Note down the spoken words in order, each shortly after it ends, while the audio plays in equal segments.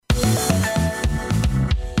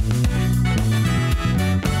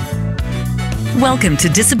Welcome to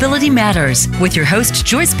Disability Matters with your host,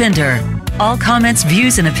 Joyce Bender. All comments,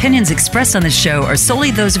 views, and opinions expressed on the show are solely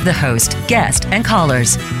those of the host, guest, and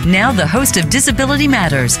callers. Now, the host of Disability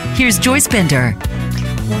Matters, here's Joyce Bender.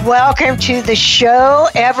 Welcome to the show,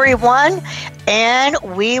 everyone. And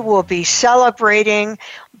we will be celebrating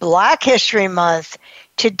Black History Month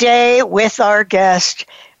today with our guest,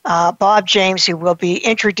 Bob James, who will be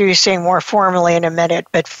introducing more formally in a minute.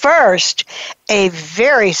 But first, a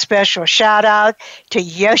very special shout out to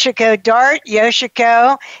Yoshiko Dart.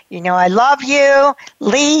 Yoshiko, you know I love you.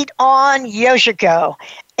 Lead on, Yoshiko.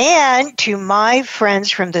 And to my friends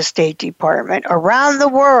from the State Department around the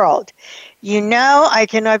world. You know, I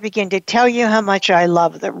cannot begin to tell you how much I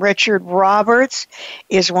love them. Richard Roberts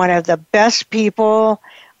is one of the best people,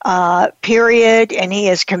 period, and he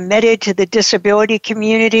is committed to the disability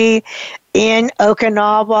community in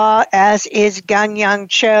Okinawa, as is Gangyoung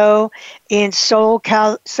Cho in Seoul,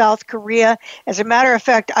 South Korea. As a matter of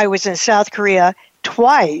fact, I was in South Korea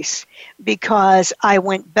twice because I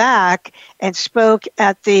went back and spoke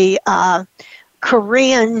at the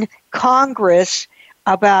Korean Congress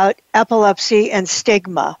about epilepsy and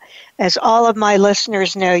stigma. As all of my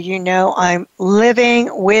listeners know, you know I'm living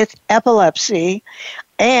with epilepsy,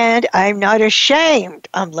 and I'm not ashamed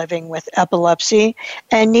I'm living with epilepsy,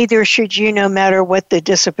 and neither should you, no matter what the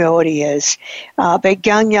disability is. But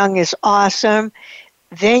Gangyoung is awesome.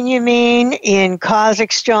 Venyamine in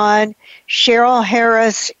Kazakhstan, Cheryl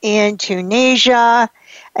Harris in Tunisia,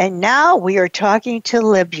 and now we are talking to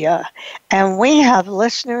Libya, and we have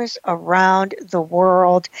listeners around the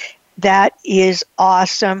world. That is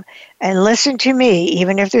awesome. And listen to me,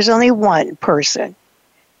 even if there's only one person,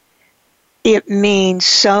 it means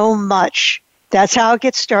so much. That's how it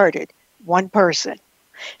gets started, one person.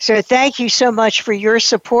 So thank you so much for your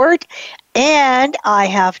support. And I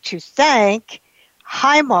have to thank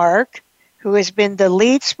Highmark, who has been the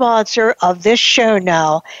lead sponsor of this show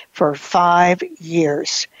now for 5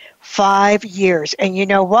 years. 5 years. And you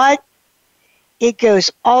know what? It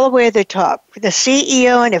goes all the way to the top. The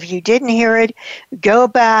CEO, and if you didn't hear it, go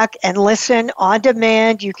back and listen on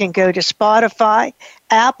demand. You can go to Spotify,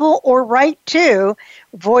 Apple, or right to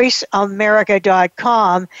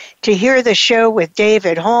voiceamerica.com to hear the show with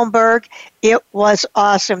David Holmberg. It was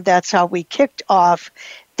awesome. That's how we kicked off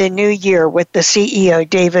the new year with the CEO,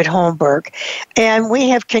 David Holmberg. And we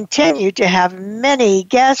have continued to have many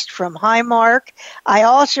guests from Highmark. I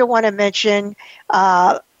also want to mention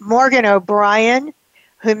Morgan O'Brien,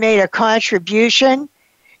 who made a contribution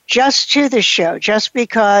just to the show, just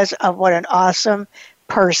because of what an awesome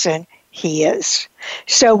person he is.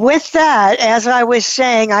 So with that, as I was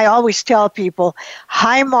saying, I always tell people,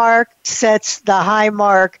 Highmark sets the high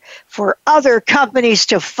mark for other companies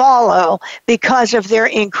to follow because of their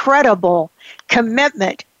incredible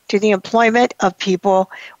commitment to the employment of people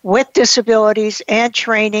with disabilities and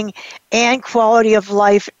training and quality of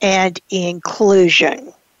life and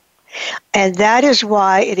inclusion. And that is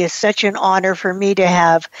why it is such an honor for me to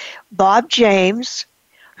have Bob James,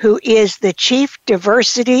 who is the Chief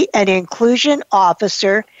Diversity and Inclusion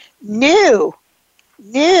Officer, new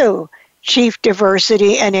Chief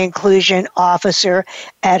Diversity and Inclusion Officer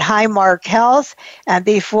at Highmark Health. And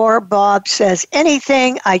before Bob says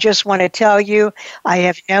anything, I just want to tell you, I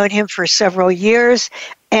have known him for several years,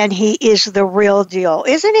 and he is the real deal.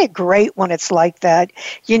 Isn't it great when it's like that?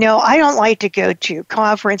 You know, I don't like to go to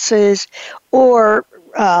conferences or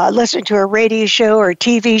listen to a radio show or a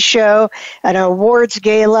TV show, an awards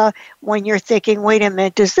gala, when you're thinking, wait a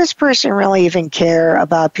minute, does this person really even care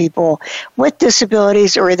about people with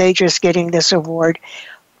disabilities, or are they just getting this award?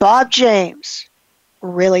 Bob James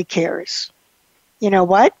really cares. You know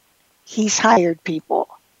what? He's hired people.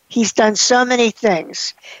 He's done so many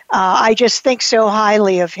things. I just think so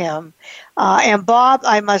highly of him. And Bob,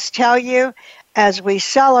 I must tell you, as we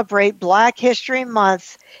celebrate Black History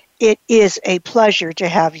Month, it is a pleasure to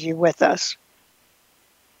have you with us.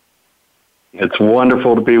 It's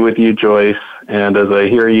wonderful to be with you, Joyce. And as I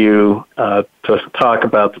hear you just talk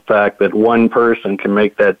about the fact that one person can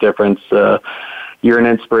make that difference, you're an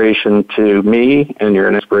inspiration to me, and you're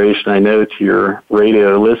an inspiration, I know, to your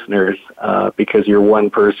radio listeners, because you're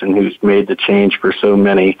one person who's made the change for so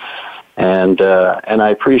many. And I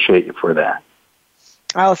appreciate you for that.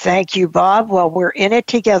 Oh, thank you, Bob. Well, we're in it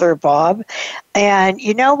together, Bob. And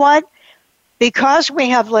you know what? Because we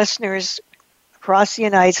have listeners across the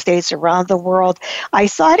United States, around the world, I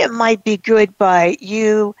thought it might be good by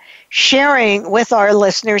you sharing with our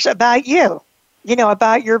listeners about you, you know,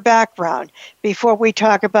 about your background, before we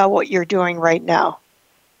talk about what you're doing right now.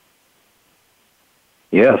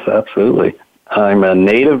 Yes, absolutely. I'm a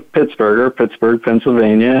native Pittsburgher, Pittsburgh,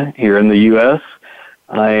 Pennsylvania, here in the U.S.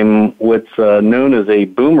 I'm what's known as a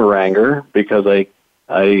boomeranger because I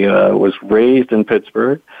was raised in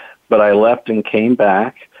Pittsburgh, but I left and came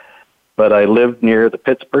back. But I lived near the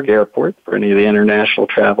Pittsburgh airport for any of the international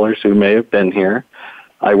travelers who may have been here.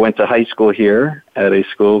 I went to high school here at a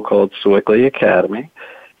school called Sewickley Academy,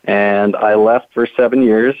 and I left for 7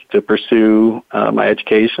 years to pursue my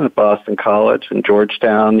education at Boston College and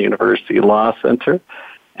Georgetown University Law Center.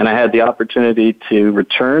 And I had the opportunity to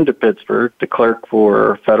return to Pittsburgh to clerk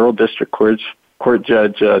for Federal District Court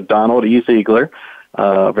Judge Donald E. Ziegler,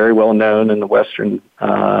 very well known in the western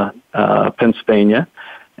Pennsylvania,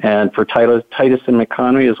 and for Titus and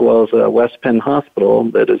McConaughey, as well as West Penn Hospital,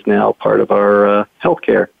 that is now part of our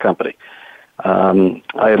healthcare company.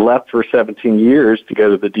 I left for 17 years to go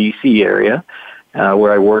to the D.C. area,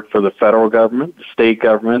 where I worked for the federal government, the state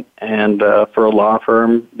government, and for a law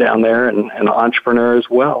firm down there, and an entrepreneur as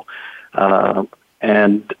well.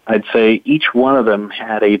 And I'd say each one of them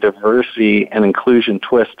had a diversity and inclusion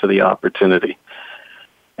twist to the opportunity.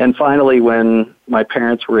 And finally, when my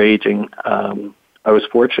parents were aging, I was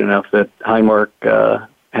fortunate enough that Highmark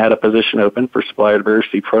had a position open for Supplier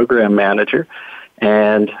Diversity Program Manager,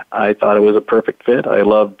 and I thought it was a perfect fit. I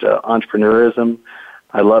loved entrepreneurism.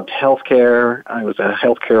 I loved healthcare. I was a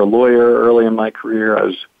healthcare lawyer early in my career. I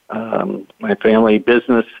was my family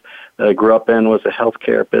business that I grew up in was a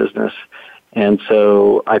healthcare business, and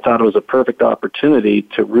so I thought it was a perfect opportunity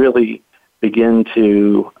to really begin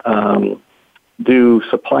to do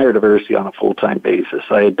supplier diversity on a full-time basis.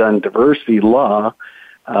 I had done diversity law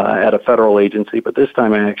at a federal agency, but this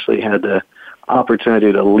time I actually had the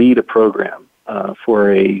opportunity to lead a program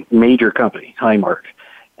for a major company, Highmark.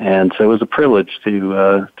 And so it was a privilege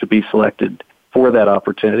to be selected for that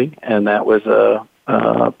opportunity, and that was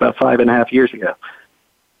about 5.5 years ago.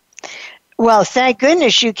 Well, thank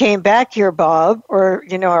goodness you came back here, Bob, or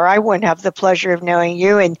I wouldn't have the pleasure of knowing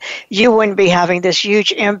you, and you wouldn't be having this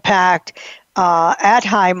huge impact at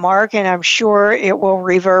Highmark, and I'm sure it will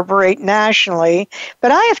reverberate nationally.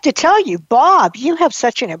 But I have to tell you, Bob, you have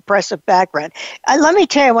such an impressive background. Let me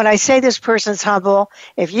tell you, when I say this person's humble,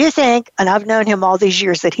 if you think, and I've known him all these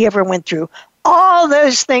years, that he ever went through all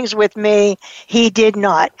those things with me, he did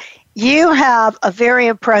not. You have a very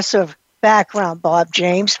impressive background, Bob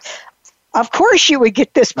James. Of course you would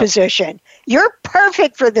get this position. You're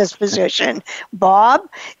perfect for this position, Bob.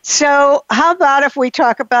 So how about if we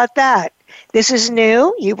talk about that? This is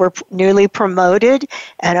new. You were newly promoted,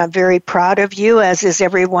 and I'm very proud of you, as is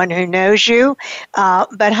everyone who knows you.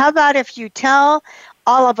 But how about if you tell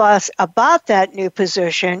all of us about that new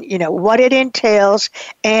position, what it entails,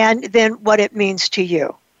 and then what it means to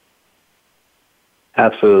you?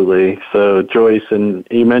 Absolutely. So, Joyce, and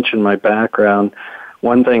you mentioned my background.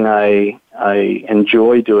 One thing I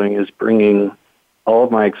enjoy doing is bringing all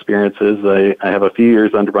of my experiences. I have a few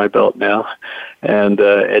years under my belt now, and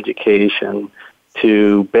education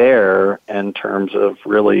to bear in terms of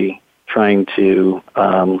really trying to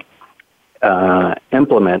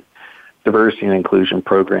implement diversity and inclusion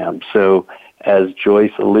programs. So as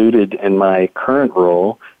Joyce alluded, in my current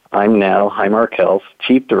role, I'm now Highmark Health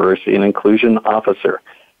Chief Diversity and Inclusion Officer.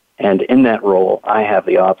 And in that role, I have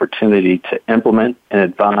the opportunity to implement and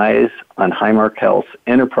advise on Highmark Health's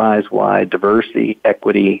enterprise-wide diversity,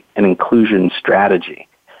 equity, and inclusion strategy.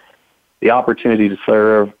 The opportunity to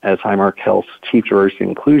serve as Highmark Health's Chief Diversity and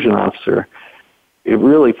Inclusion Officer, it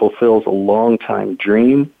really fulfills a long-time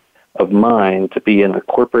dream of mine to be in a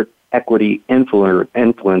corporate equity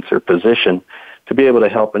influencer position to be able to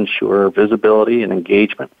help ensure visibility and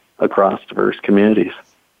engagement across diverse communities.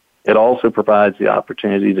 It also provides the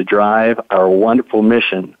opportunity to drive our wonderful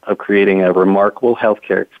mission of creating a remarkable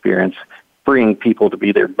healthcare experience, freeing people to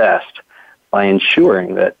be their best by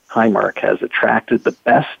ensuring that Highmark has attracted the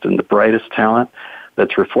best and the brightest talent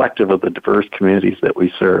that's reflective of the diverse communities that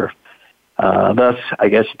we serve. Thus, I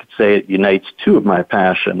guess you could say it unites two of my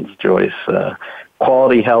passions, Joyce.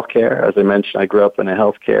 Quality healthcare. As I mentioned, I grew up in a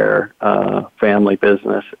healthcare family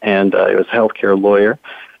business, and I was a healthcare lawyer.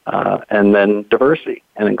 And then diversity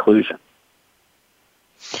and inclusion.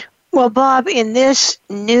 Well, Bob, in this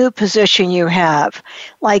new position you have,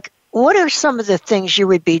 what are some of the things you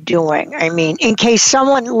would be doing? I mean, in case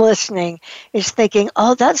someone listening is thinking,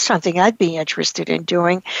 oh, that's something I'd be interested in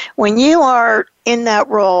doing. When you are in that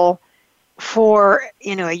role for,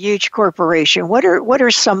 a huge corporation, what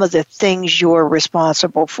are some of the things you're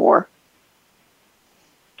responsible for?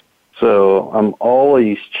 So I'm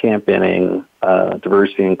always championing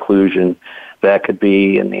diversity and inclusion. That could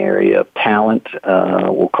be in the area of talent,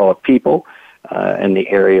 we'll call it people, in the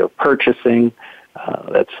area of purchasing,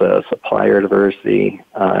 That's supplier diversity.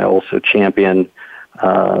 I also champion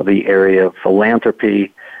the area of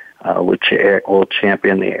philanthropy, which will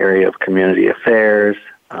champion the area of community affairs,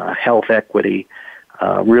 health equity,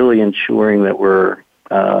 really ensuring that we're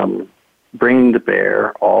bringing to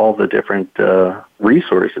bear all the different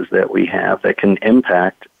resources that we have that can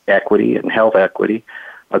impact equity and health equity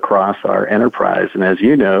across our enterprise. And as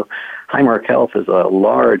you know, Highmark Health is a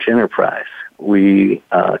large enterprise. We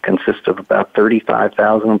consist of about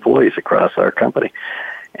 35,000 employees across our company,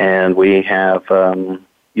 and we have, we're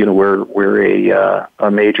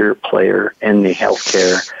a major player in the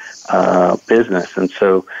healthcare business, and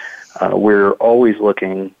so we're always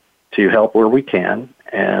looking to help where we can.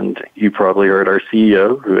 And you probably heard our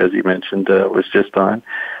CEO, who, as you mentioned, was just on,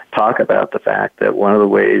 talk about the fact that one of the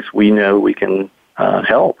ways we know we can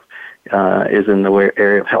help is in the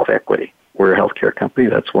area of health equity. We're a healthcare company.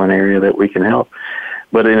 That's one area that we can help.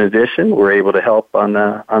 But in addition, we're able to help on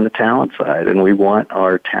the talent side, and we want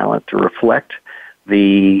our talent to reflect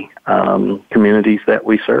the communities that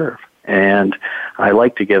we serve. And I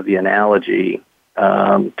like to give the analogy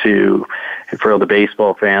for the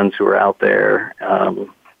baseball fans who are out there.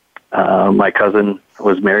 My cousin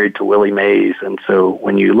was married to Willie Mays, and so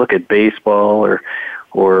when you look at baseball or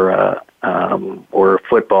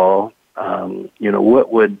football,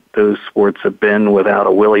 what would those sports have been without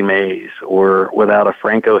a Willie Mays or without a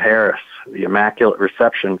Franco Harris? The Immaculate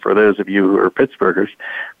Reception, for those of you who are Pittsburghers,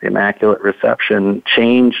 the Immaculate Reception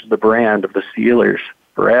changed the brand of the Steelers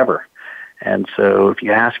forever. And so if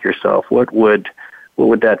you ask yourself, what would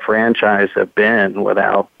that franchise have been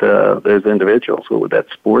without those individuals? What would that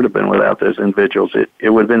sport have been without those individuals? It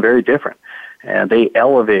would have been very different. And they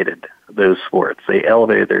elevated those sports. They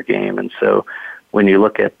elevated their game. And so when you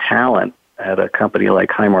look at talent at a company like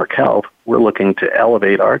Highmark Health, we're looking to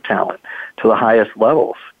elevate our talent to the highest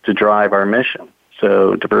levels to drive our mission.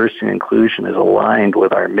 So diversity and inclusion is aligned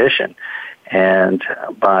with our mission. And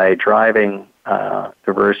by driving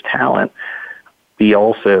diverse talent, we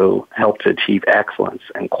also help to achieve excellence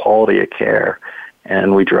and quality of care.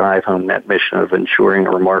 And we drive home that mission of ensuring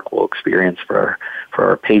a remarkable experience for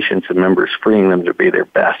our patients and members, freeing them to be their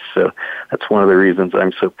best. So that's one of the reasons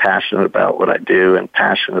I'm so passionate about what I do and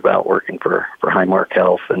passionate about working for Highmark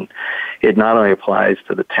Health. And it not only applies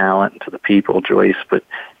to the talent and to the people, Joyce, but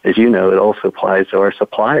as you know, it also applies to our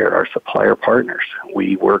supplier partners.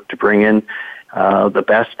 We work to bring in the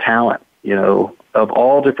best talent, of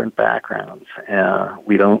all different backgrounds.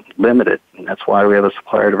 We don't limit it, and that's why we have a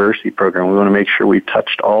supplier diversity program. We want to make sure we've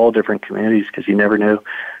touched all different communities, because you never know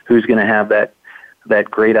who's going to have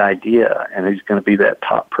that great idea and who's going to be that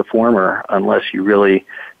top performer unless you really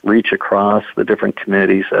reach across the different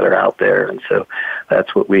communities that are out there. And so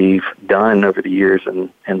that's what we've done over the years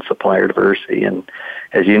in supplier diversity. And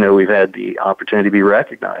as you know, we've had the opportunity to be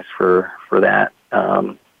recognized for that.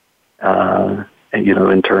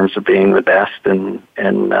 In terms of being the best and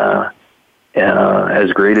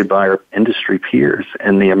as graded by our industry peers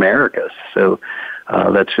in the Americas. So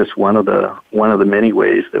that's just one of the many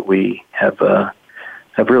ways that we have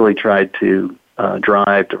really tried to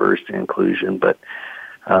drive diversity and inclusion. But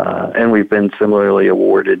and we've been similarly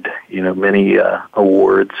awarded, many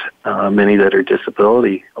awards, many that are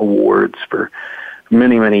disability awards for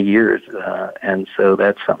many, many years. And so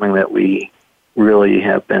that's something that we really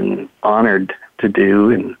have been honored to do,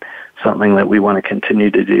 and something that we want to continue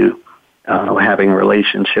to do, having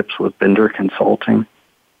relationships with Bender Consulting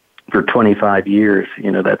for 25 years.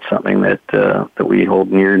 That's something that we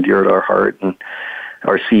hold near and dear to our heart. And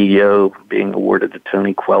our CEO being awarded the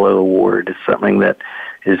Tony Coelho Award is something that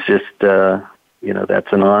is just,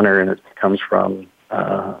 that's an honor, and it comes from,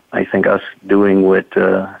 I think, us doing what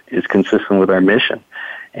is consistent with our mission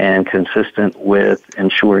and consistent with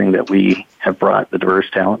ensuring that we have brought the diverse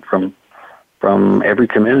talent from every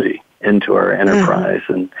community into our enterprise.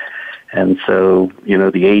 And so,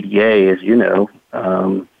 the ADA, as you know,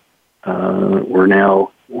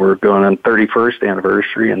 we're going on 31st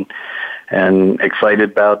anniversary and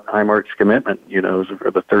excited about Highmark's commitment,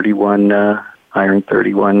 for the hiring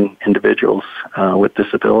 31 individuals with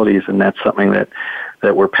disabilities. And that's something that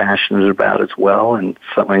we're passionate about as well, and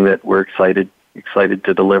something that we're excited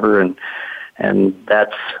to deliver. And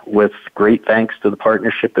that's with great thanks to the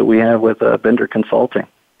partnership that we have with Bender Consulting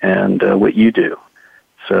and what you do.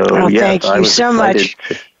 So, thank you so much.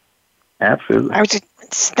 Absolutely.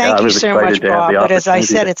 Thank you so much, Bob. But as I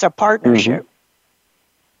said, it's a partnership. Mm-hmm.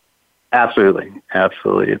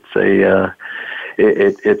 Absolutely.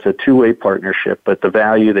 It's a two-way partnership. But the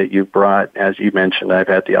value that you brought, as you mentioned, I've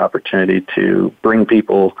had the opportunity to bring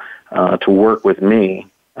people to work with me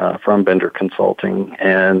from Bender Consulting.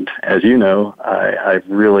 And as you know, I've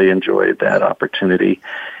really enjoyed that opportunity.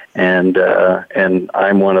 And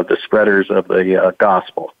I'm one of the spreaders of the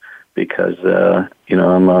gospel because,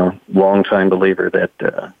 I'm a longtime believer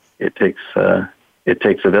that it takes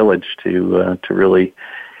a village to really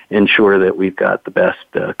ensure that we've got the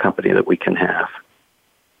best company that we can have.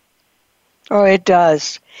 Oh, it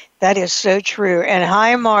does. That is so true. And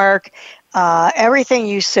Highmark, everything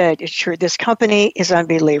you said is true. This company is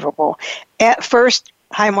unbelievable. At first,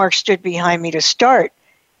 Highmark stood behind me to start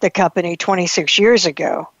the company 26 years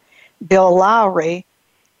ago. Bill Lowry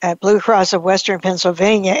at Blue Cross of Western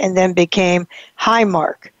Pennsylvania, and then became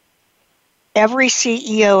Highmark. Every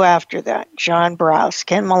CEO after that, John Brous,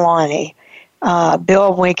 Ken Milani,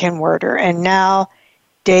 Bill Winkenwerder, and now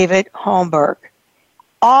David Holmberg,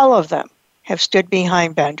 all of them have stood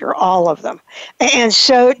behind Bender, all of them. And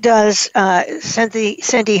so does Cindy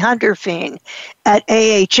Hunderfeen at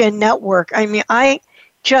AHN Network. I mean, I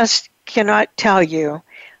just cannot tell you.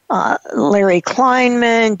 Larry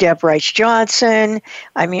Kleinman, Deb Rice-Johnson.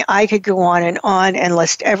 I mean, I could go on and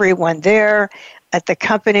list everyone there at the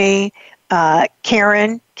company.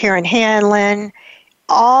 Karen Hanlon,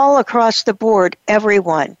 all across the board,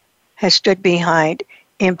 everyone has stood behind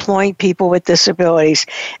employing people with disabilities.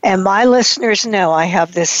 And my listeners know I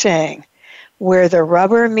have this saying, where the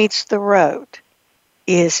rubber meets the road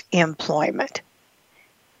is employment.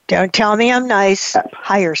 Don't tell me I'm nice,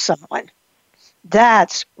 hire someone.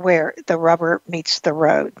 That's where the rubber meets the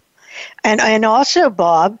road. And also,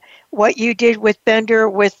 Bob, what you did with Bender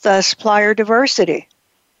with supplier diversity.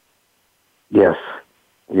 Yes.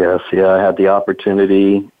 Yeah, I had the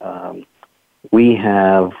opportunity. We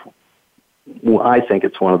have, I think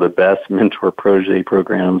it's one of the best mentor-protege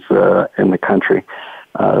programs in the country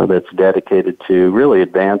that's dedicated to really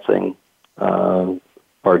advancing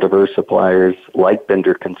our diverse suppliers like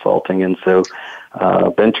Bender Consulting. And so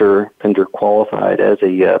Bender qualified as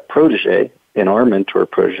a protege in our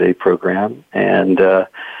mentor-protege program, and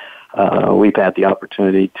we've had the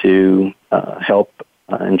opportunity to help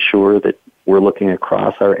ensure that we're looking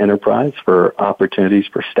across our enterprise for opportunities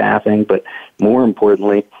for staffing, but more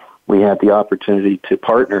importantly, we had the opportunity to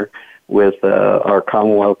partner with our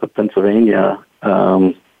Commonwealth of Pennsylvania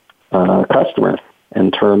customer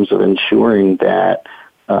in terms of ensuring that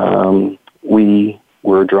we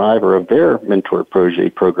were a driver of their mentor protege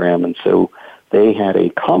program. And so they had a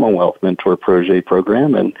Commonwealth mentor protege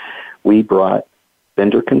program, and we brought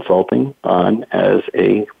Bender Consulting on as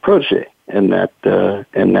a protege in that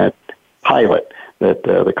pilot that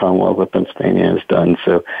the Commonwealth of Pennsylvania has done.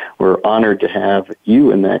 So we're honored to have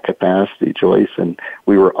you in that capacity, Joyce, and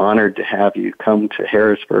we were honored to have you come to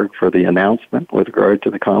Harrisburg for the announcement with regard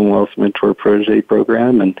to the Commonwealth's Mentor Protege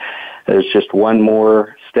Program. And there's just one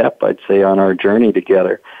more step, I'd say, on our journey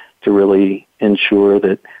together to really ensure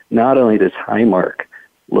that not only does Highmark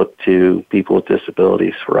look to people with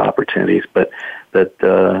disabilities for opportunities, but that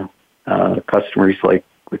customers like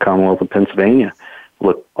the Commonwealth of Pennsylvania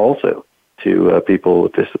look also to people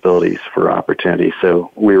with disabilities for opportunities. So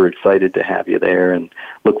we were excited to have you there and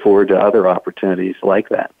look forward to other opportunities like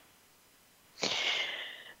that.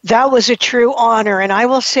 That was a true honor. And I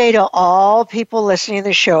will say to all people listening to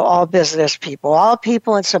the show, all business people, all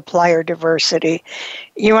people in supplier diversity,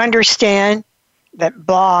 you understand that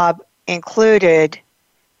Bob included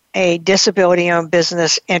a disability-owned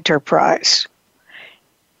business enterprise.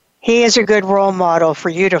 He is a good role model for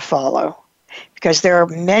you to follow, because there are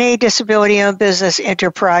many disability-owned business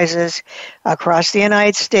enterprises across the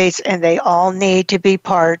United States, and they all need to be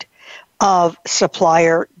part of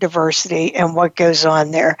supplier diversity and what goes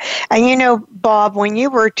on there. And you know, Bob, when you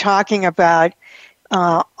were talking about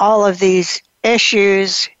all of these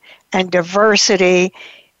issues and diversity,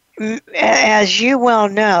 as you well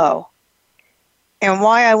know, and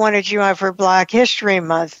why I wanted you on for Black History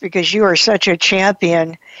Month, because you are such a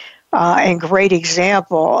champion and great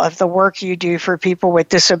example of the work you do for people with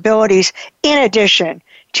disabilities, in addition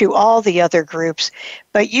to all the other groups.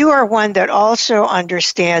 But you are one that also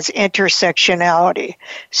understands intersectionality.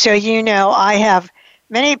 So, you know, I have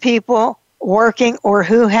many people working or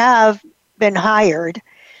who have been hired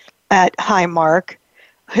at Highmark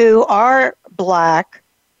who are Black,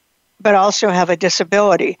 but also have a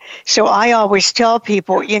disability. So I always tell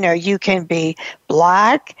people, you know, you can be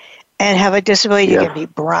Black and have a disability. You can be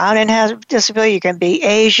brown and have a disability. You can be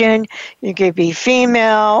Asian. You can be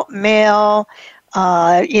female, male,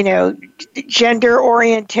 gender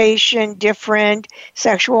orientation, different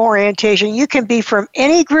sexual orientation. You can be from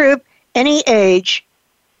any group, any age,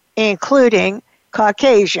 including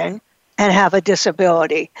Caucasian, and have a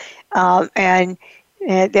disability. And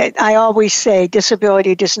I always say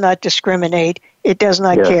disability does not discriminate. It does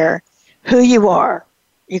not Yes. care who you are.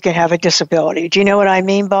 You can have a disability. Do you know what I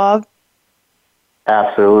mean, Bob?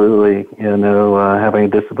 Absolutely. Having a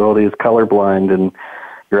disability is colorblind, and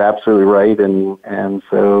you're absolutely right. And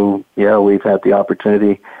so, yeah, we've had the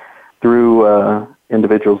opportunity through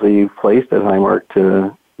individuals that you've placed at Highmark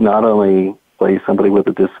to not only place somebody with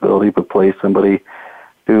a disability, but place somebody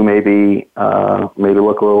who maybe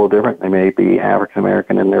look a little different. They may be African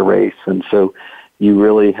American in their race, and so you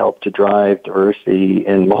really help to drive diversity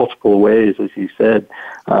in multiple ways, as you said,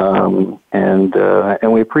 and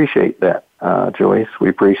we appreciate that, Joyce. We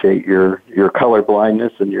appreciate your color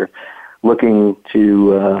blindness, and your looking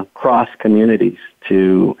to cross communities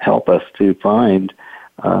to help us to find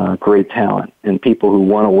great talent and people who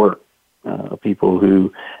want to work, people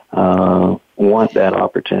who want that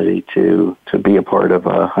opportunity to be a part of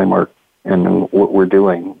Highmark and what we're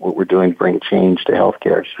doing to bring change to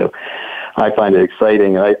healthcare. So I find it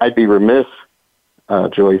exciting. I'd be remiss,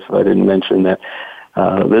 Joyce, if I didn't mention that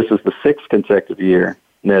this is the 6th consecutive year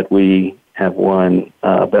that we have won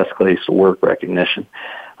Best Place to Work recognition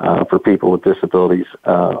for people with disabilities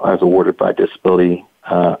as awarded by Disability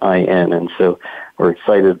IN. And so we're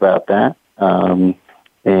excited about that.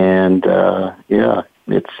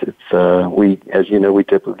 We, as you know, we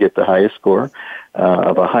typically get the highest score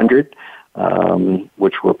of 100,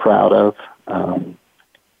 which we're proud of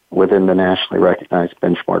within the nationally recognized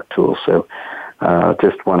benchmark tool. So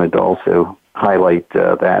just wanted to also highlight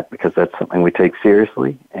that, because that's something we take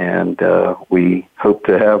seriously, and we hope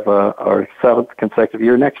to have our 7th consecutive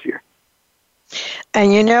year next year.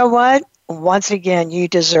 And you know what? Once again, you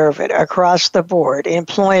deserve it across the board.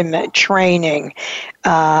 Employment, training,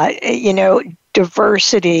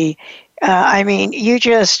 diversity. You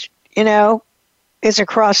just, it's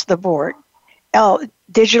across the board.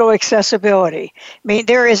 Digital accessibility.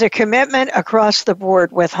 There is a commitment across the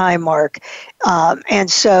board with Highmark. And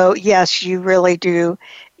so, yes, you really do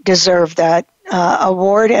deserve that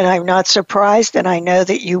award, and I'm not surprised, and I know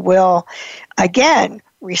that you will, again,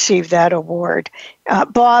 receive that award.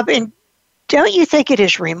 Bob, and don't you think it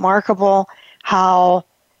is remarkable how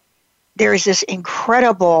there is this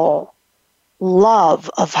incredible love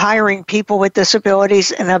of hiring people with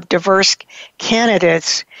disabilities and of diverse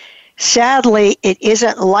candidates? Sadly, it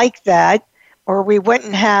isn't like that, or we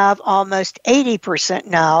wouldn't have almost 80%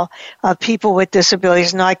 now of people with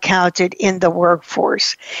disabilities not counted in the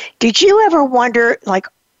workforce. Did you ever wonder,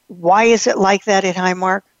 why is it like that at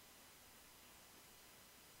Highmark?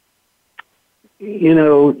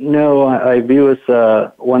 No, I view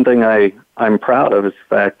us, one thing I'm proud of is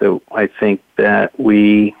the fact that I think that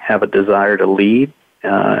we have a desire to lead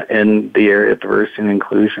in the area of diversity and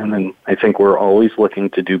inclusion, and I think we're always looking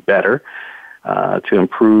to do better, to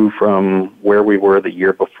improve from where we were the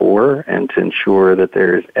year before, and to ensure that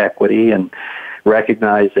there's equity, and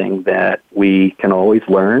recognizing that we can always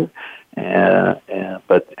learn,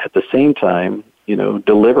 but at the same time,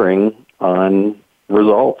 delivering on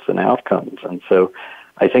results and outcomes. And so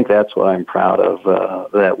I think that's what I'm proud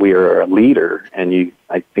of, that we are a leader. And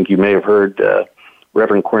I think you may have heard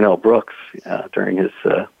Reverend Cornell Brooks during his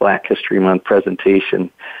Black History Month presentation.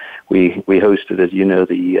 We hosted, as you know,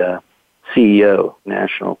 the CEO,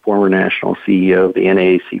 former national CEO of the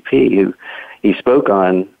NAACP, who he spoke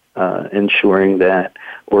on ensuring that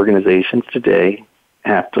organizations today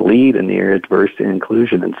have to lead in the area of diversity and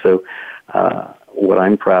inclusion. And so what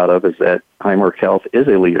I'm proud of is that Highmark Health is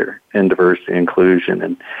a leader in diversity and inclusion,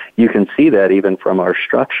 and you can see that even from our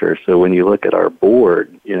structure. So when you look at our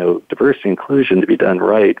board, diversity and inclusion, to be done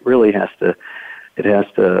right, really has to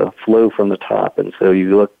flow from the top. And so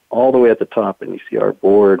you look all the way at the top and you see our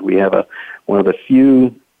board. We have one of the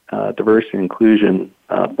few diversity and inclusion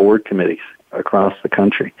board committees across the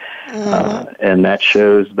country, and that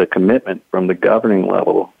shows the commitment from the governing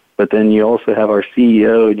level. But then you also have our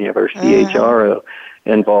CEO and you have our CHRO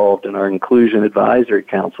involved in our Inclusion Advisory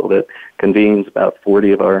Council that convenes about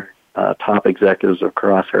 40 of our top executives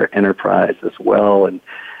across our enterprise as well. And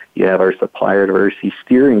you have our Supplier Diversity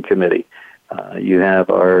Steering Committee. You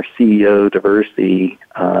have our CEO Diversity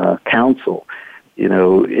Council.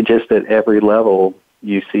 Just at every level,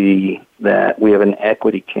 you see that we have an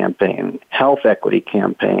equity campaign, health equity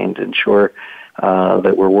campaign, to ensure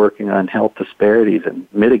that we're working on health disparities and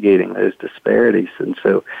mitigating those disparities. And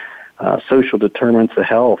so social determinants of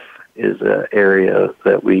health is an area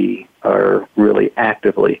that we are really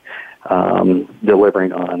actively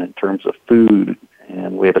delivering on in terms of food.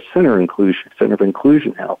 And we have a Center of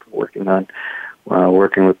Inclusion Health,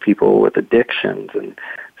 working with people with addictions. And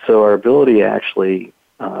so our ability to actually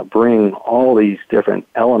bring all these different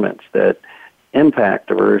elements that impact,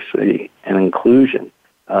 diversity, and inclusion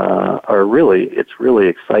it's really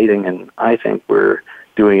exciting, and I think we're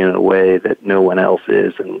doing it in a way that no one else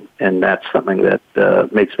is, and that's something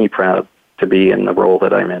that makes me proud to be in the role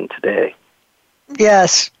that I'm in today.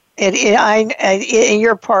 Yes,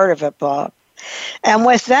 you're part of it, Bob. And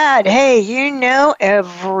with that, hey,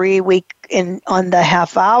 every week on the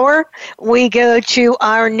half hour, we go to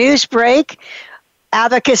our news break.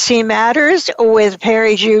 Advocacy Matters with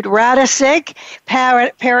Perry Jude Radisik.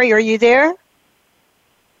 Perry, are you there?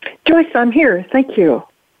 Joyce, I'm here. Thank you.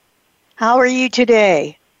 How are you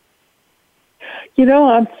today?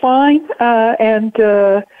 I'm fine, and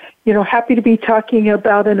happy to be talking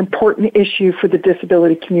about an important issue for the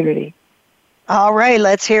disability community. All right,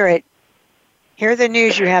 let's hear it. Hear the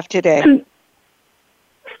news you have today. So,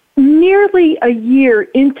 nearly a year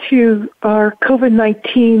into our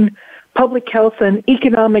COVID-19 public health and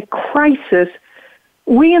economic crisis,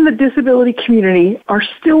 we in the disability community are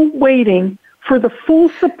still waiting for the full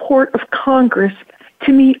support of Congress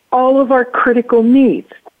to meet all of our critical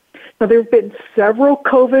needs. Now, there have been several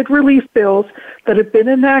COVID relief bills that have been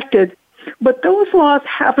enacted, but those laws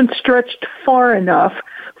haven't stretched far enough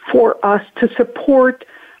for us to support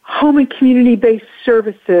home and community-based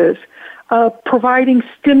services, providing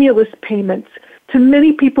stimulus payments to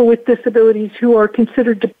many people with disabilities who are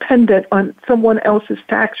considered dependent on someone else's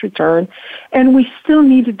tax return, and we still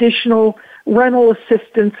need additional rental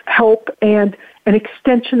assistance help and an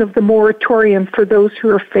extension of the moratorium for those who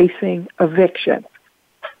are facing eviction.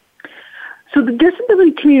 So the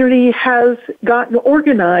disability community has gotten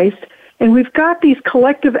organized, and we've got these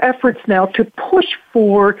collective efforts now to push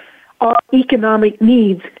for our economic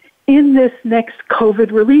needs in this next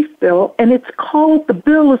COVID relief bill, and the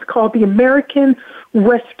bill is called the American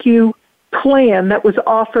Rescue Plan that was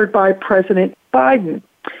authored by President Biden.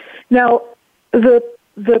 Now, the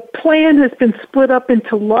plan has been split up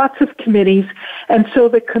into lots of committees, and so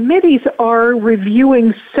the committees are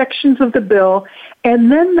reviewing sections of the bill,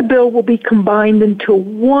 and then the bill will be combined into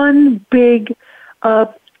one big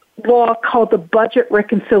law called the Budget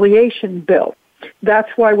Reconciliation Bill. That's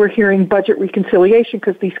why we're hearing budget reconciliation,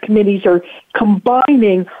 because these committees are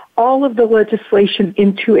combining all of the legislation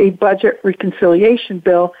into a budget reconciliation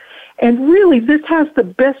bill. And really, this has the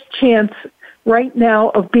best chance right now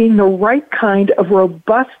of being the right kind of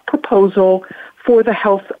robust proposal for the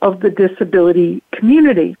health of the disability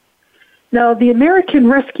community. Now, the American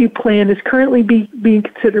Rescue Plan is currently being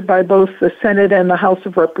considered by both the Senate and the House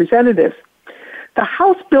of Representatives. The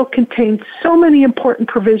House bill contains so many important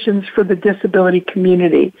provisions for the disability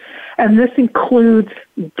community, and this includes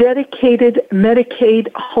dedicated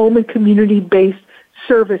Medicaid home and community-based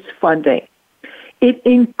service funding. It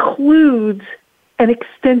includes an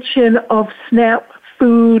extension of SNAP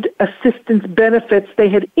food assistance benefits. They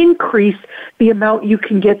had increased the amount you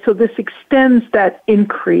can get, so this extends that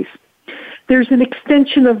increase. There's an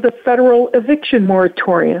extension of the federal eviction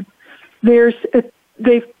moratorium. They're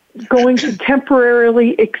going to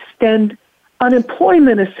temporarily extend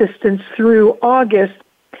unemployment assistance through August,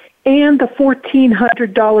 and the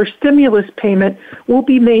 $1,400 stimulus payment will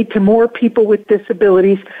be made to more people with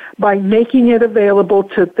disabilities by making it available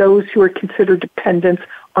to those who are considered dependents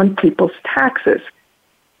on people's taxes.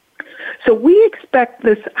 So we expect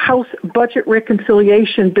this House Budget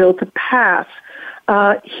Reconciliation Bill to pass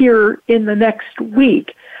here in the next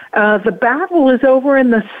week. The battle is over in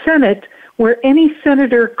the Senate, where any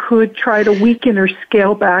senator could try to weaken or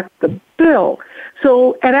scale back the bill.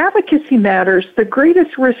 So at Advocacy Matters, the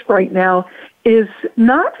greatest risk right now is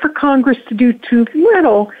not for Congress to do too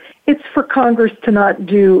little, it's for Congress to not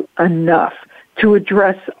do enough to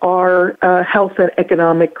address our health and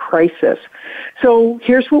economic crisis. So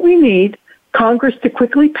here's what we need: Congress to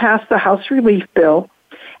quickly pass the House relief bill,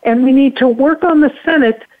 and we need to work on the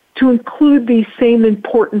Senate to include these same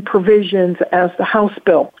important provisions as the House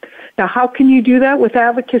bill. Now, how can you do that with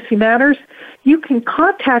Advocacy Matters? You can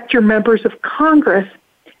contact your members of Congress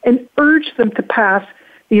and urge them to pass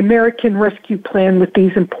the American Rescue Plan with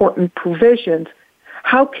these important provisions.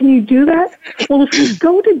 How can you do that? Well, if you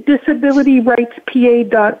go to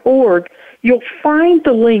disabilityrightspa.org, you'll find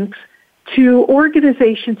the links to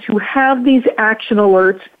organizations who have these action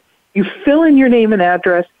alerts. You fill in your name and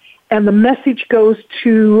address, and the message goes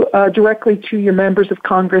to directly to your members of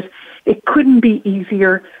Congress. It couldn't be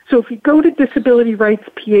easier. So if you go to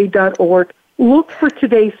disabilityrightspa.org, look for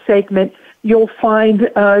today's segment, you'll find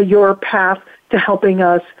your path to helping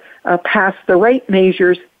us pass the right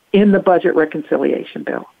measures in the budget reconciliation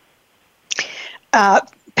bill.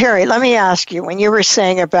 Perry, let me ask you, when you were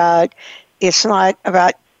saying about it's not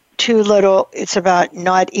about too little, it's about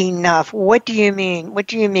not enough, what do you mean? What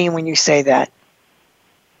do you mean when you say that?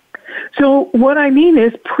 So what I mean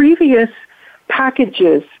is previous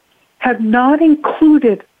packages have not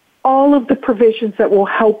included all of the provisions that will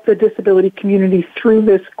help the disability community through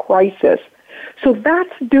this crisis. So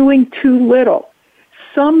that's doing too little.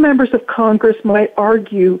 Some members of Congress might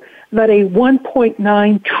argue that a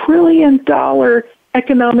 $1.9 trillion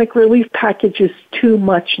economic relief package is too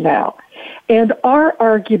much now. And our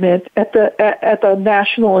argument at the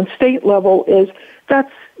national and state level is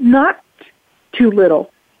that's not too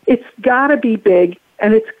little. It's got to be big,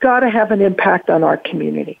 and it's got to have an impact on our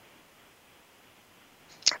community.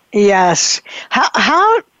 Yes.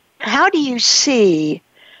 How do you see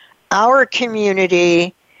our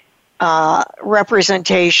community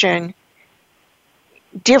representation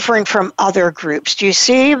different from other groups? Do you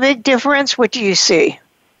see a big difference? What do you see?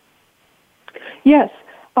 Yes,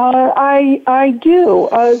 I do.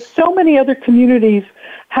 So many other communities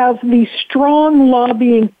have these strong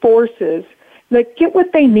lobbying forces that get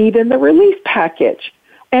what they need in the relief package.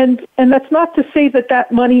 And that's not to say that that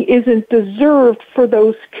money isn't deserved for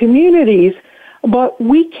those communities, but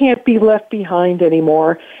we can't be left behind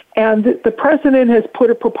anymore. And the president has put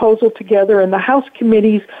a proposal together, and the House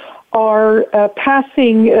committees are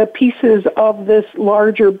passing pieces of this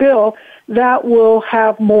larger bill that will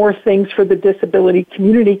have more things for the disability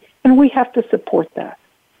community, and we have to support that.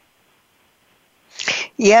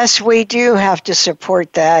 Yes, we do have to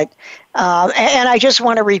support that. And I just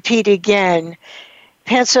want to repeat again,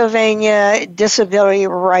 Pennsylvania Disability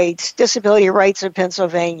Rights of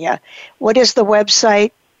Pennsylvania. What is the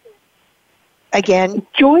website again?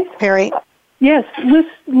 Joyce? Perry? Yes,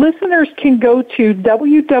 listeners can go to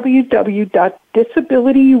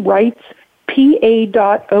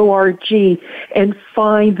www.disabilityrightspa.org and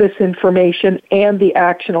find this information and the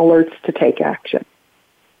action alerts to take action.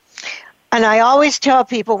 And I always tell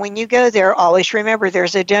people when you go there, always remember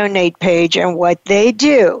there's a donate page, and what they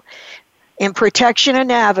do in protection and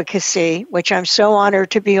advocacy, which I'm so honored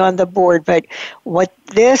to be on the board, but what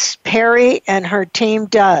this Perry and her team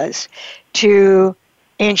does to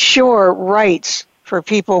ensure rights for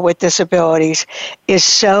people with disabilities is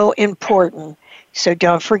so important. So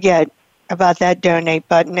don't forget about that donate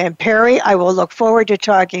button. And Perry, I will look forward to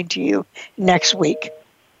talking to you next week.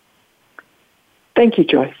 Thank you,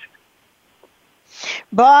 Joyce.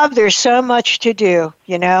 Bob, there's so much to do,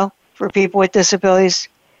 for people with disabilities.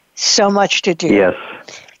 So much to do. Yes.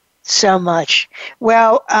 So much.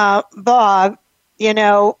 Well, Bob,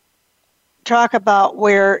 talk about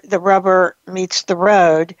where the rubber meets the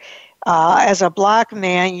road. As a Black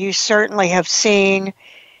man, you certainly have seen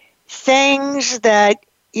things that,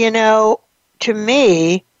 to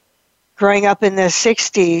me, growing up in the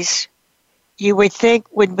 60s, you would think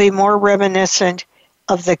would be more reminiscent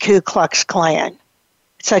of the Ku Klux Klan,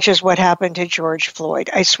 such as what happened to George Floyd.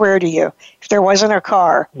 I swear to you, if there wasn't a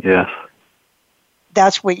car, yes,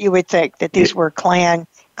 that's what you would think, that these were Klan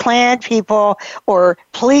people or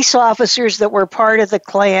police officers that were part of the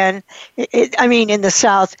Klan. In the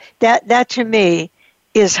South, that to me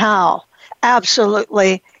is how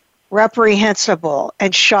absolutely reprehensible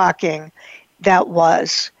and shocking that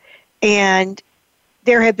was. And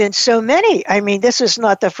there have been so many. This is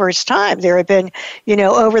not the first time. There have been,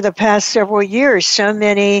 over the past several years, so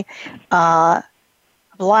many young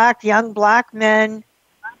black men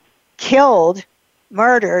killed,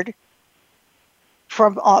 murdered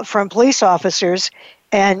from police officers,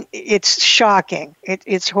 and it's shocking.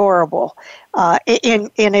 It's horrible. In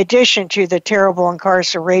addition to the terrible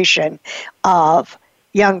incarceration of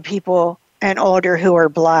young people and older who are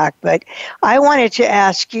Black. But I wanted to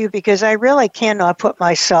ask you, because I really cannot put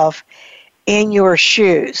myself in your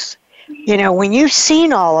shoes. When you've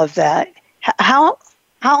seen all of that, how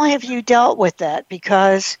have you dealt with that?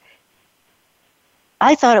 Because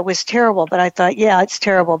I thought it was terrible, but I thought, yeah, it's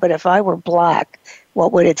terrible, but if I were Black,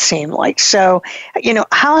 what would it seem like? So,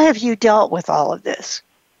 how have you dealt with all of this?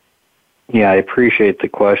 Yeah, I appreciate the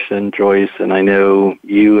question, Joyce, and I know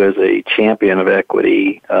you as a champion of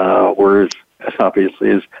equity were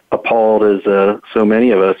obviously as appalled as so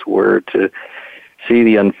many of us were to see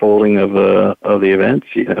the unfolding of the events,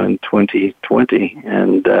 in 2020,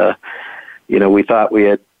 and we thought we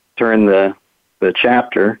had turned the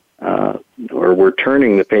chapter, or we're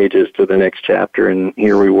turning the pages to the next chapter, and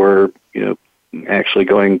here we were, actually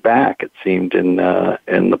going back, it seemed, in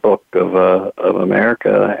the book of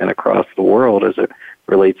America and across the world as it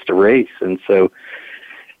relates to race. And so,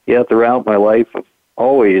 yeah, throughout my life, I've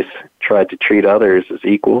always tried to treat others as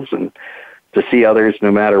equals and to see others, no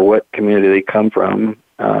matter what community they come from,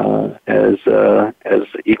 as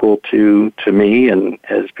equal to me and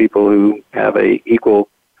as people who have a equal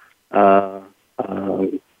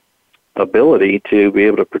ability to be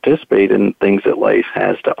able to participate in things that life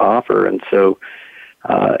has to offer. And so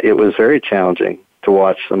it was very challenging to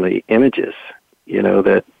watch some of the images,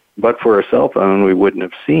 that but for a cell phone we wouldn't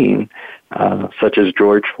have seen, such as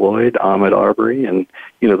George Floyd, Ahmaud Arbery, and,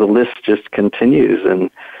 the list just continues. And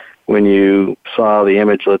when you saw the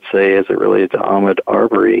image, let's say, as it related to Ahmaud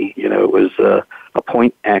Arbery, it was a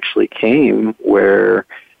point actually came where,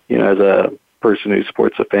 as a person who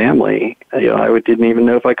supports a family, I didn't even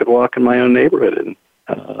know if I could walk in my own neighborhood,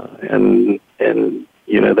 and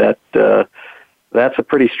that's a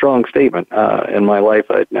pretty strong statement. In my life,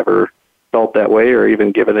 I'd never felt that way or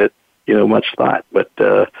even given it, much thought. But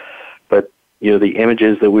the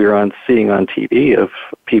images that we were seeing on TV of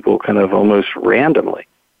people kind of almost randomly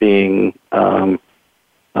being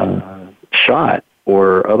shot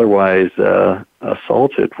or otherwise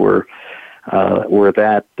assaulted were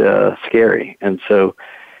that scary. And so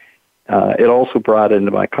it also brought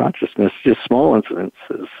into my consciousness just small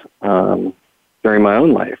incidences during my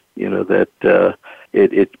own life, that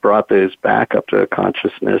it brought those back up to a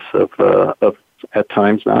consciousness of at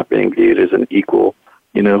times not being viewed as an equal,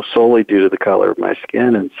 solely due to the color of my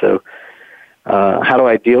skin. And so how do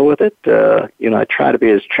I deal with it? I try to be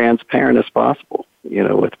as transparent as possible,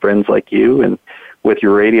 with friends like you and with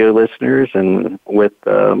your radio listeners and with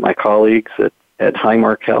my colleagues at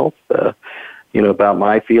Highmark Health, about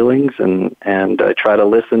my feelings, and I try to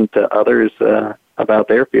listen to others about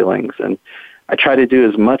their feelings. And I try to do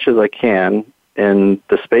as much as I can in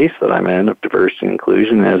the space that I'm in of diversity and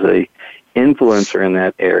inclusion as a influencer in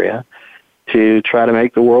that area to try to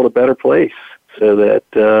make the world a better place so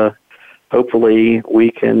that hopefully we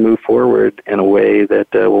can move forward in a way that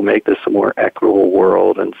will make this a more equitable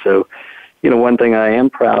world. And so, one thing I am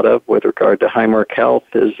proud of with regard to Highmark Health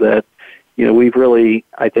is that, we've really,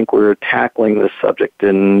 I think we're tackling this subject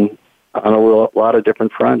on a lot of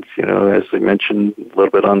different fronts. As we mentioned a little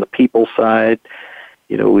bit on the people side,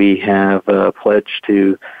 we have pledged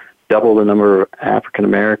to double the number of African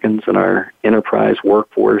Americans in our enterprise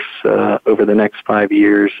workforce over the next 5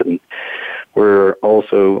 years. And we're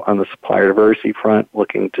also on the supplier diversity front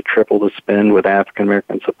looking to triple the spend with African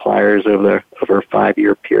American suppliers over a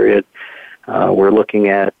 5-year period. We're looking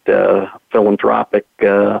at philanthropic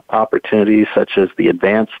opportunities such as the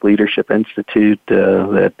Advanced Leadership Institute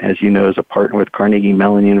that, as you know, is a partner with Carnegie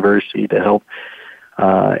Mellon University to help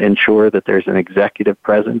ensure that there's an executive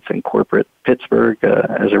presence in corporate Pittsburgh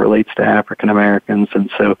as it relates to African Americans. And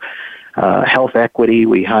so health equity,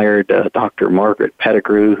 we hired Dr. Margaret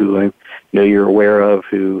Pettigrew, who I know you're aware of,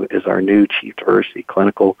 who is our new Chief Diversity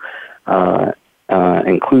Clinical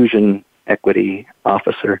Inclusion Equity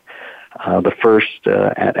Officer, the first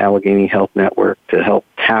at Allegheny Health Network to help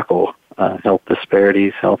tackle health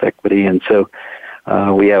disparities, health equity. And so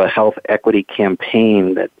we have a health equity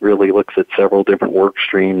campaign that really looks at several different work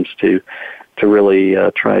streams to really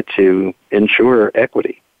try to ensure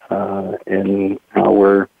equity in how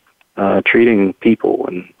we're treating people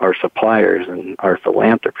and our suppliers and our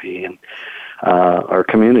philanthropy and our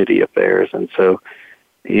community affairs. And so,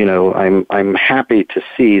 I'm happy to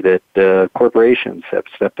see that corporations have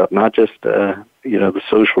stepped up, not just the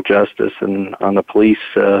social justice and on the police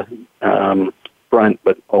front,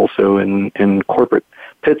 but also in corporate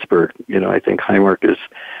Pittsburgh. I think Highmark is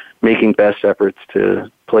making best efforts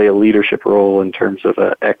to play a leadership role in terms of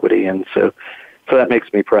equity, and so that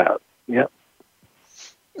makes me proud. Yep.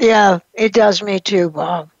 Yeah, it does me too,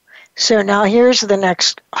 Bob. So now here's the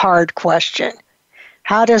next hard question.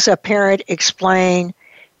 How does a parent explain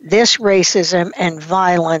this racism and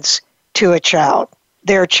violence to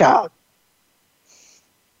their child?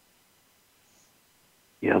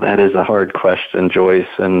 Yeah, that is a hard question, Joyce.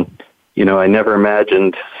 And, I never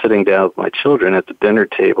imagined sitting down with my children at the dinner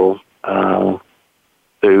table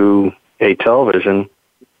through a television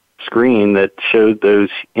screen that showed those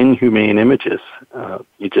inhumane images.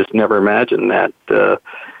 You just never imagined that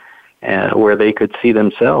where they could see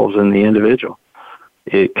themselves in the individual.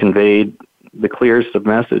 It conveyed the clearest of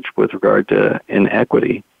message with regard to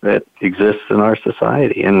inequity that exists in our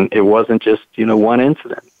society. And it wasn't just, one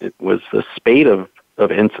incident. It was a spate of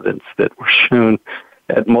incidents that were shown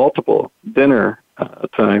at multiple dinner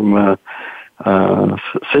time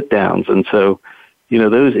sit-downs. And so,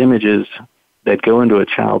 those images that go into a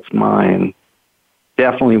child's mind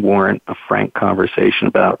definitely warrant a frank conversation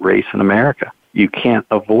about race in America. You can't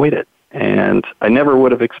avoid it. And I never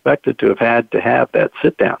would have expected to have had to have that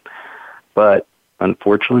sit-down. But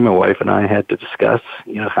unfortunately, my wife and I had to discuss,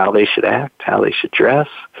 how they should act, how they should dress,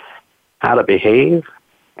 how to behave,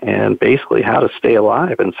 and basically how to stay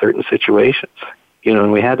alive in certain situations.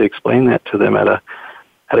 And we had to explain that to them at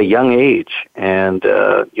at a young age, and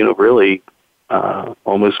really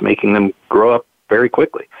almost making them grow up very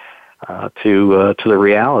quickly to the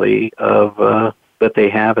reality of that they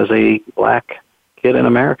have as a black kid in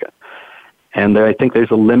America. And I think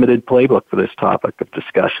there's a limited playbook for this topic of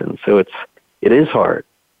discussion, so it is hard.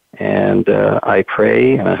 And I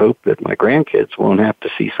pray and I hope that my grandkids won't have to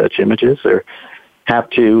see such images or have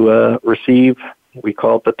to receive, we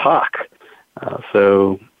call it the talk.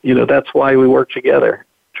 So that's why we work together.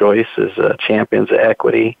 Joyce is champions of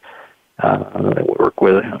equity. We work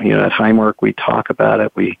with, at Highmark, we talk about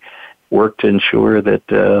it. We work to ensure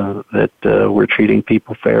that we're treating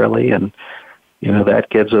people fairly, and that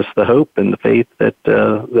gives us the hope and the faith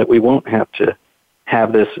that we won't have to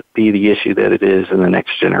have this be the issue that it is in the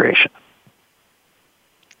next generation.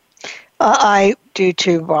 I do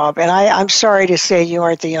too, Bob. And I'm sorry to say you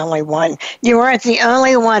aren't the only one. You aren't the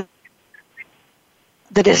only one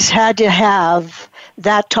that has had to have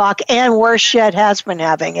that talk, and worse yet, has been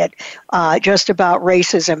having it just about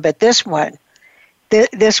racism. But this one,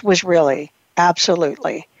 this was really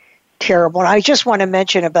absolutely terrible. And I just want to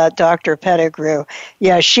mention about Dr. Pettigrew.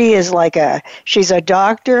 Yeah, she's a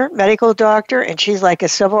doctor, medical doctor, and she's like a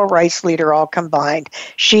civil rights leader all combined.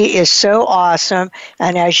 She is so awesome.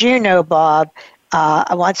 And as you know, Bob,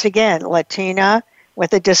 once again, Latina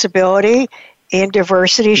with a disability in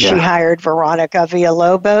diversity. Yeah. She hired Veronica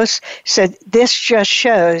Villalobos. So this just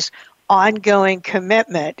shows ongoing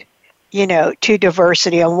commitment, to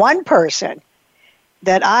diversity. And one person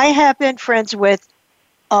that I have been friends with,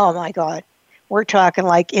 oh my God, we're talking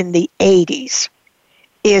like in the 80s,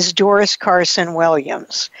 is Doris Carson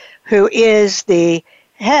Williams, who is the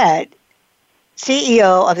head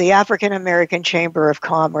CEO of the African American Chamber of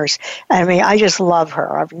Commerce. I mean, I just love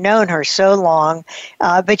her. I've known her so long,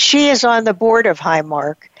 but she is on the board of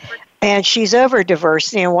Highmark, and she's over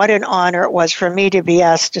diversity, and what an honor it was for me to be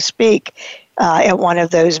asked to speak at one of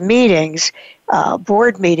those meetings,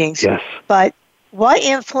 board meetings. Yes. But what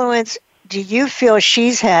influence do you feel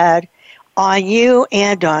she's had on you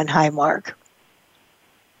and on Highmark?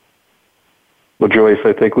 Well, Joyce,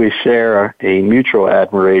 I think we share a mutual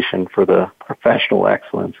admiration for the professional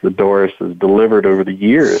excellence that Doris has delivered over the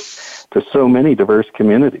years to so many diverse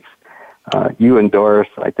communities. You and Doris,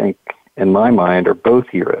 I think, in my mind, are both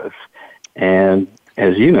heroes. And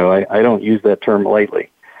as you know, I don't use that term lightly.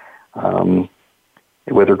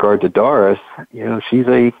 With regard to Doris, she's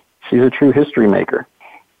a true history maker.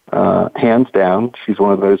 Hands down, she's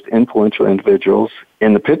one of those influential individuals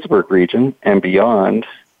in the Pittsburgh region and beyond,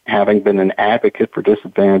 having been an advocate for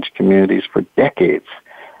disadvantaged communities for decades.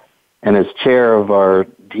 And as chair of our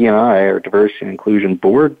D&I, our Diversity and Inclusion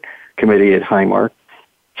Board Committee at Highmark,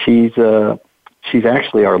 she's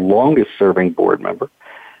actually our longest-serving board member,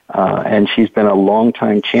 and she's been a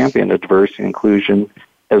longtime champion of diversity and inclusion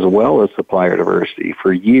as well as supplier diversity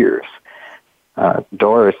for years.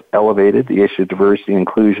 Doris elevated the issue of diversity and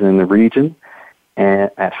inclusion in the region and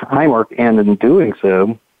at Highmark, and in doing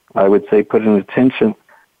so, I would say put an attention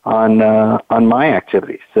on my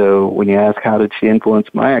activity. So when you ask how did she influence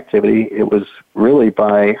my activity, it was really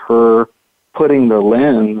by her putting the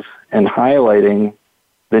lens and highlighting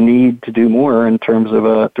the need to do more in terms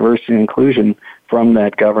of diversity and inclusion from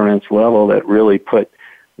that governance level that really put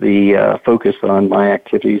the focus on my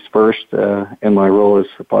activities first in my role as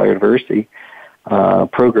supplier diversity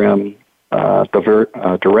program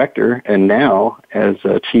director, and now as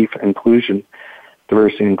Chief Diversity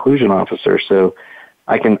and Inclusion Officer. So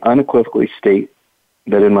I can unequivocally state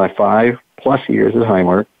that in my 5+ years at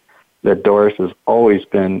Highmark, that Doris has always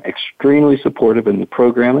been extremely supportive in the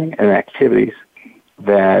programming and activities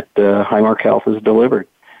that Highmark Health has delivered.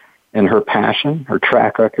 And her passion, her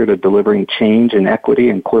track record of delivering change and equity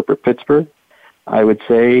in corporate Pittsburgh, I would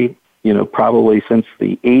say, probably since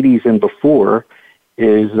the 80s and before,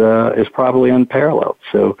 is probably unparalleled.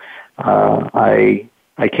 So I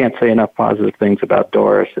can't say enough positive things about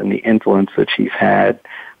Doris and the influence that she's had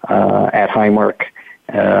at Highmark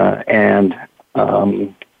and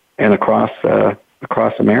across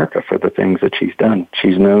America for the things that she's done.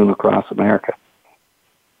 She's known across America.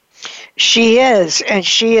 She is, and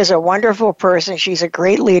she is a wonderful person. She's a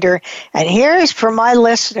great leader. And here's for my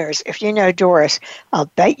listeners, if you know Doris, I'll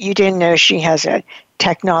bet you didn't know she has a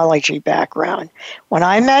technology background. When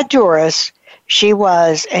I met Doris, she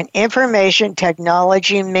was an information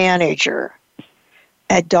technology manager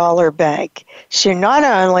at Dollar Bank. So not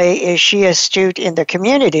only is she astute in the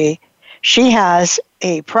community, she has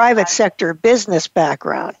a private sector business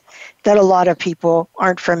background that a lot of people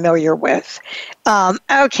aren't familiar with.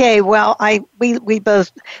 Okay, well,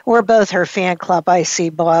 we're both her fan club. I see,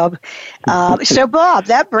 Bob. So, Bob,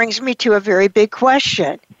 that brings me to a very big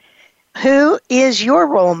question. Who is your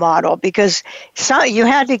role model? Because you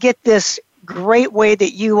had to get this great way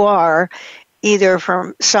that you are, either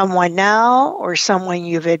from someone now or someone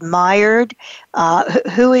you've admired.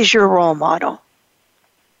 Who is your role model?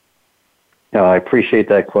 I appreciate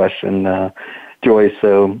that question, Joyce.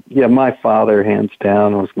 So, yeah, my father, hands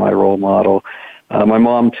down, was my role model. My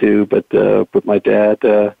mom too, but my dad,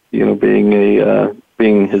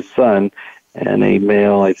 being his son and a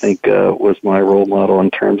male, I think was my role model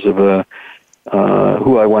in terms of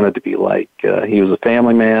who I wanted to be like. He was a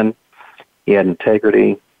family man. He had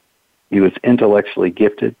integrity. He was intellectually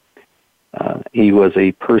gifted. He was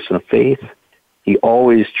a person of faith. He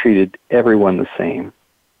always treated everyone the same,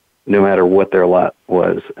 no matter what their lot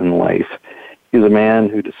was in life. He was a man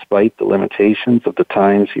who, despite the limitations of the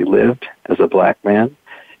times he lived as a black man,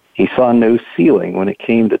 he saw no ceiling when it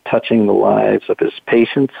came to touching the lives of his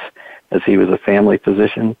patients, as he was a family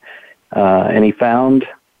physician. And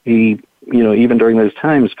even during those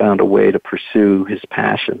times, found a way to pursue his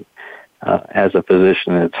passion as a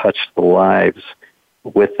physician and touched the lives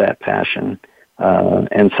with that passion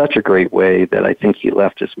in such a great way that I think he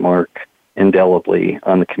left his mark indelibly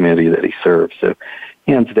on the community that he served. So,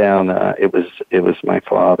 hands down, it was my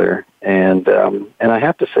father, and I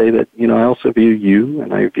have to say that I also view you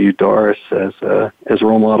and I view Doris as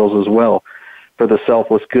role models as well, for the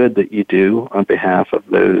selfless good that you do on behalf of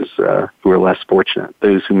those who are less fortunate,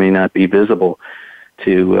 those who may not be visible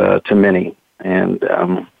to many, and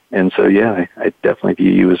so yeah, I definitely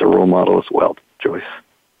view you as a role model as well, Joyce.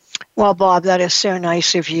 Well, Bob, that is so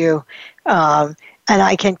nice of you. And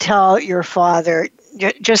I can tell your father,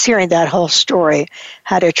 just hearing that whole story,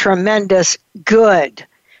 had a tremendous good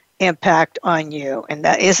impact on you. And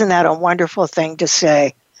isn't that a wonderful thing to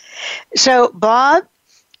say? So, Bob,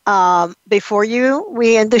 before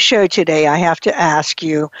we end the show today, I have to ask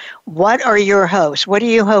you, what are your hopes? What do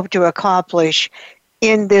you hope to accomplish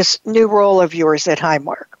in this new role of yours at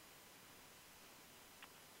Highmark?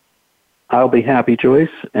 I'll be happy, Joyce,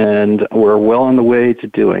 and we're well on the way to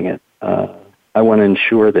doing it. I want to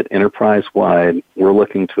ensure that enterprise-wide, we're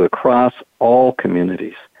looking to across all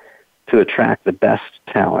communities to attract the best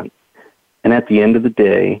talent. And at the end of the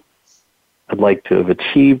day, I'd like to have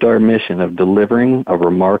achieved our mission of delivering a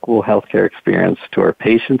remarkable healthcare experience to our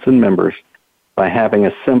patients and members by having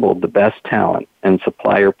assembled the best talent and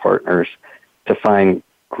supplier partners to find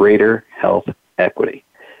greater health equity.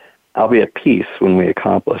 I'll be at peace when we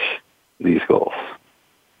accomplish these goals.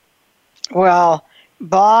 Well,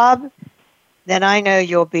 Bob, then I know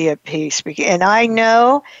you'll be at peace. And I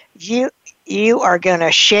know you are going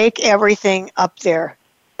to shake everything up there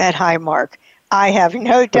at Highmark. I have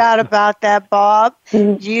no doubt about that, Bob.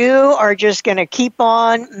 You are just going to keep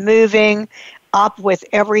on moving up with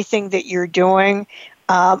everything that you're doing.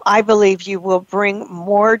 I believe you will bring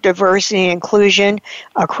more diversity and inclusion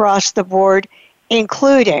across the board,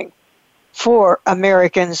 including for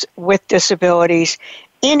Americans with disabilities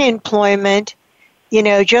in employment,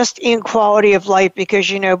 just in quality of life, because,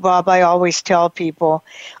 Bob, I always tell people,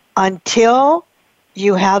 until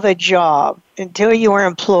you have a job, until you are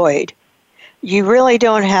employed, you really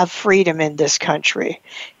don't have freedom in this country.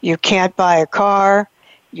 You can't buy a car.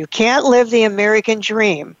 You can't live the American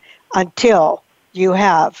dream until you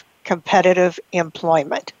have competitive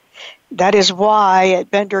employment. That is why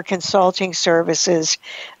at Bender Consulting Services,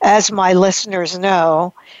 as my listeners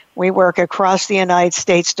know, we work across the United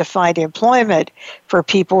States to find employment for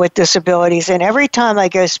people with disabilities. And every time I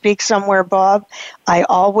go speak somewhere, Bob, I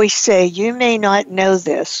always say, you may not know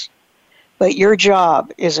this, but your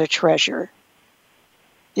job is a treasure.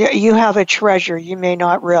 You have a treasure you may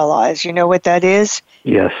not realize. You know what that is?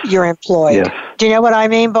 Yes. You're employed. Yes. Do you know what I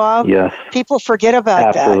mean, Bob? Yes. People forget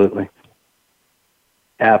about Absolutely. that.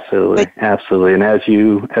 Absolutely. And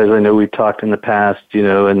as I know we've talked in the past,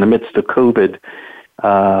 in the midst of COVID,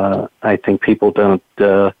 I think people don't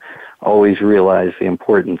always realize the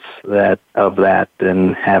importance of that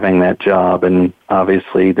and having that job. And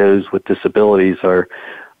obviously those with disabilities are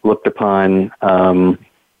looked upon,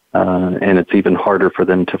 and it's even harder for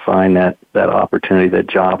them to find that opportunity, that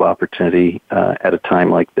job opportunity at a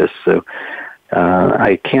time like this. So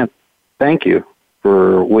I can't thank you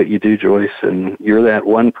for what you do, Joyce, and you're that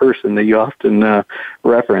one person that you often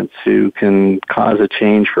reference who can cause a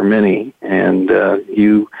change for many, and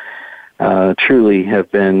you truly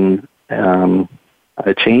have been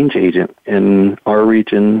a change agent in our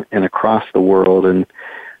region and across the world, and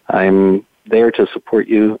I'm there to support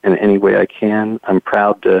you in any way I can. I'm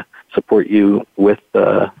proud to support you with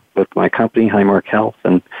my company, Highmark Health,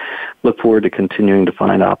 and look forward to continuing to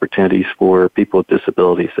find opportunities for people with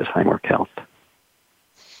disabilities at Highmark Health.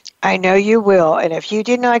 I know you will. And if you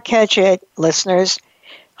did not catch it, listeners,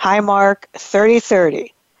 Highmark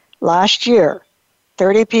 3030. Last year,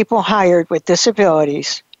 30 people hired with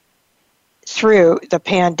disabilities through the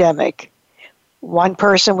pandemic. One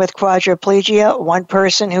person with quadriplegia, one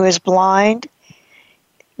person who is blind.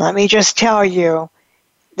 Let me just tell you,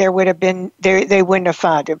 they wouldn't have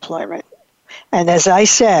found employment. And as I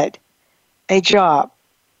said, a job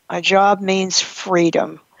means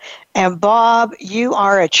freedom. And Bob, you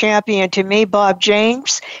are a champion to me. Bob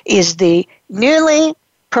James is the newly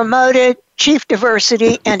promoted Chief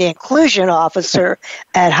Diversity and Inclusion Officer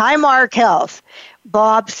at Highmark Health.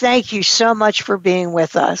 Bob, thank you so much for being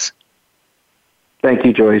with us. Thank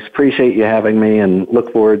you, Joyce. Appreciate you having me and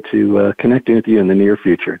look forward to connecting with you in the near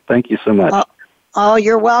future. Thank you so much. Oh,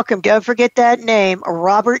 you're welcome. Don't forget that name,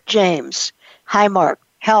 Robert James, Highmark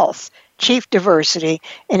Health, Chief Diversity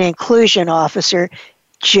and Inclusion Officer.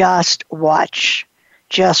 Just watch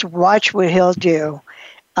what he'll do.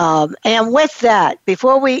 And with that,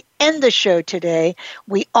 before we end the show today,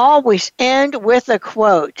 we always end with a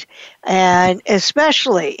quote. And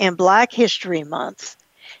especially in Black History Month,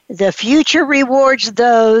 the future rewards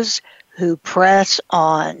those who press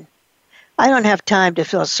on. I don't have time to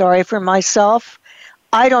feel sorry for myself.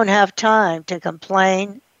 I don't have time to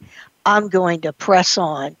complain. I'm going to press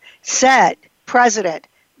on, said President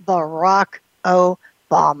Barack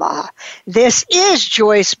Obama. This is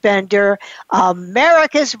Joyce Bender,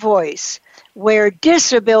 America's Voice, where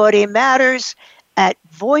disability matters, at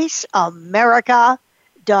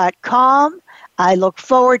voiceamerica.com. I look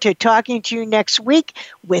forward to talking to you next week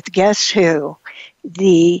with guess who?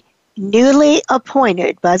 The newly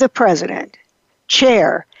appointed by the President,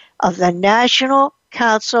 Chair of the National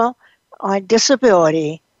Council on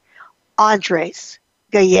Disability, Andres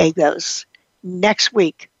Gallegos, next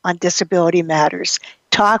week on Disability Matters.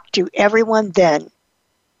 Talk to everyone then.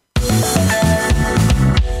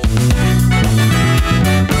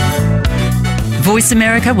 Voice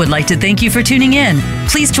America would like to thank you for tuning in.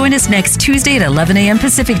 Please join us next Tuesday at 11 a.m.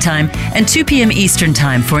 Pacific Time and 2 p.m. Eastern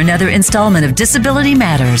Time for another installment of Disability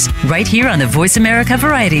Matters, right here on the Voice America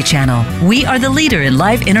Variety Channel. We are the leader in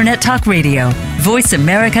live Internet talk radio.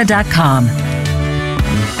 VoiceAmerica.com.